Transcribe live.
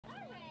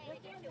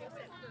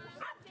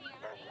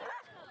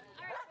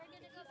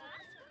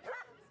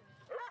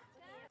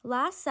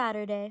Last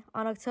Saturday,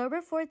 on October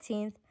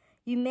 14th,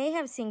 you may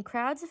have seen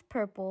crowds of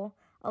purple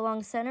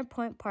along Center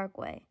Point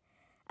Parkway.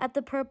 At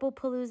the Purple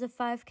Palooza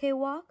 5K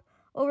walk,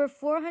 over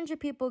 400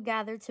 people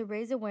gathered to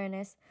raise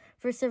awareness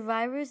for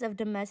survivors of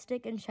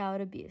domestic and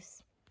child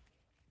abuse.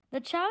 The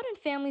Child and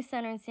Family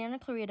Center in Santa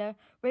Clarita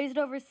raised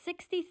over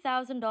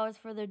 $60,000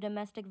 for their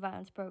domestic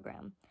violence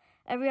program.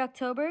 Every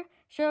October,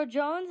 Cheryl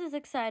Jones is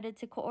excited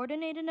to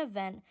coordinate an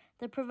event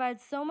that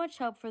provides so much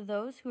help for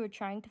those who are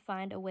trying to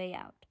find a way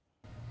out.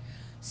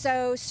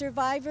 So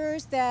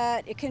survivors,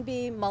 that it can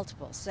be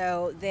multiple.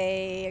 So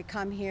they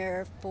come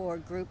here for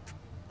group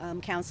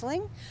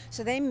counseling.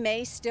 So they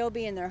may still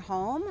be in their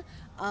home,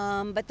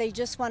 but they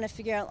just want to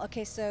figure out,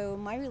 okay, so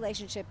my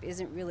relationship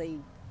isn't really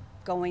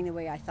going the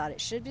way I thought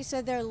it should be.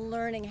 So they're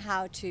learning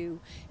how to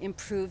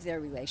improve their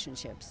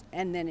relationships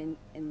and then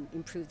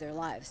improve their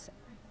lives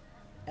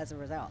as a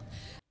result.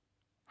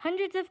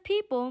 Hundreds of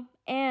people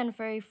and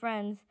furry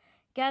friends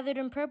gathered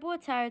in purple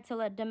attire to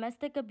let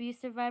domestic abuse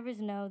survivors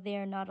know they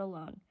are not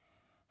alone.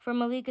 For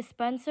Malika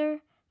Spencer,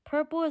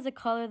 purple is a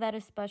color that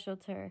is special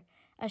to her,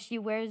 as she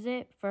wears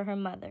it for her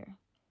mother.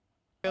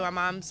 My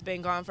mom's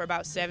been gone for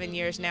about 7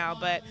 years now,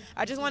 but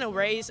I just want to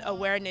raise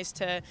awareness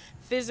to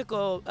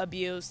physical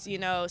abuse,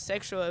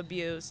 sexual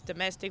abuse,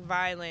 domestic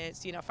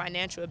violence,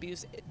 financial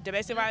abuse.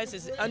 Domestic violence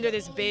is under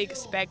this big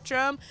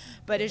spectrum,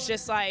 but it's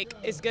just like,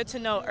 it's good to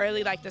know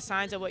early, like the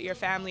signs of what your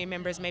family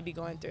members may be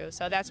going through.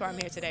 So that's why I'm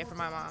here today for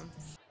my mom.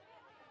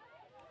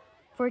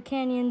 For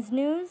Canyons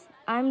News,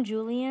 I'm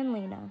Julianne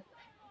Lena.